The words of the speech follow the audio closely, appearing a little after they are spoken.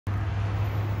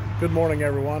Good morning,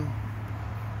 everyone.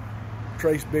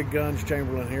 Trace Big Guns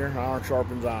Chamberlain here. Iron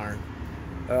sharpens iron.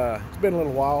 It's been a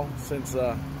little while since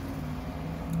I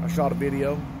shot a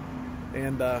video,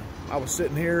 and I was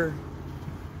sitting here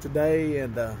today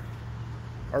and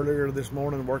earlier this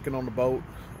morning working on the boat.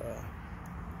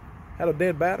 Had a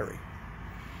dead battery.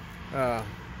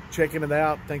 Checking it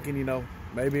out, thinking,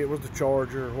 maybe it was the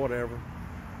charger or whatever.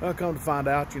 Well, come to find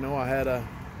out, I had a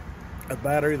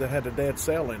battery that had a dead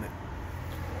cell in it.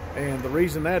 And the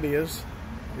reason that is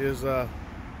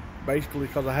basically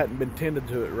because I hadn't been tended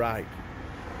to it right.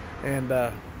 And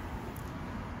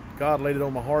God laid it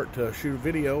on my heart to shoot a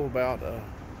video about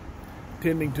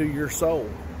tending to your soul,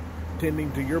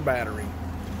 tending to your battery.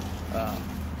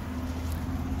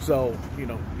 So,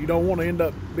 you don't want to end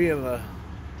up being an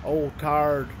old,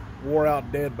 tired,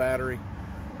 wore-out, dead battery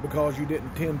because you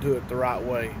didn't tend to it the right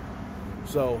way.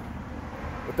 So,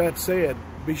 with that said,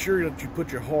 be sure that you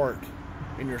put your heart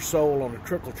and your soul on a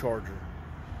trickle charger.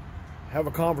 Have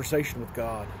a conversation with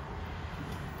God,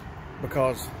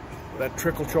 because that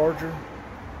trickle charger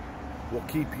will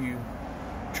keep you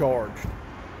charged.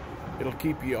 It'll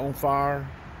keep you on fire.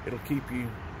 It'll keep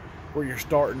you where you're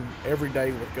starting every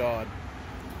day with God.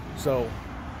 So,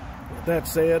 with that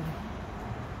said,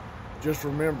 just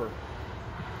remember,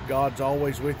 God's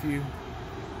always with you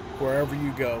wherever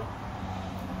you go.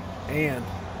 And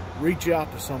reach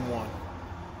out to someone.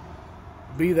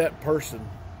 Be that person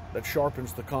that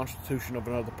sharpens the constitution of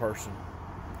another person.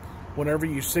 Whenever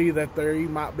you see that you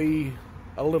might be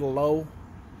a little low,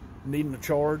 needing a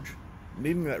charge,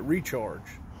 needing that recharge,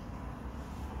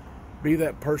 be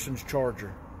that person's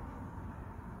charger.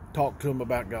 Talk to them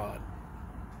about God.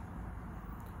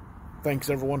 Thanks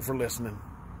everyone for listening.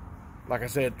 Like I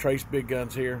said, Trace Big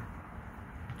Guns here.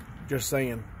 Just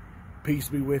saying, peace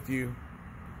be with you.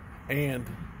 And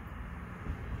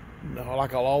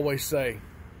like I'll always say,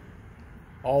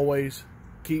 always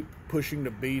keep pushing the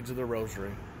beads of the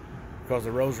rosary, because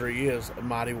the rosary is a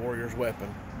mighty warrior's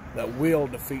weapon that will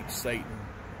defeat Satan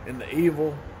and the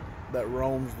evil that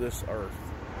roams this earth,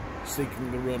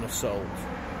 seeking the ruin of souls.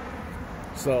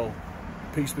 So,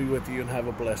 peace be with you and have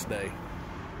a blessed day.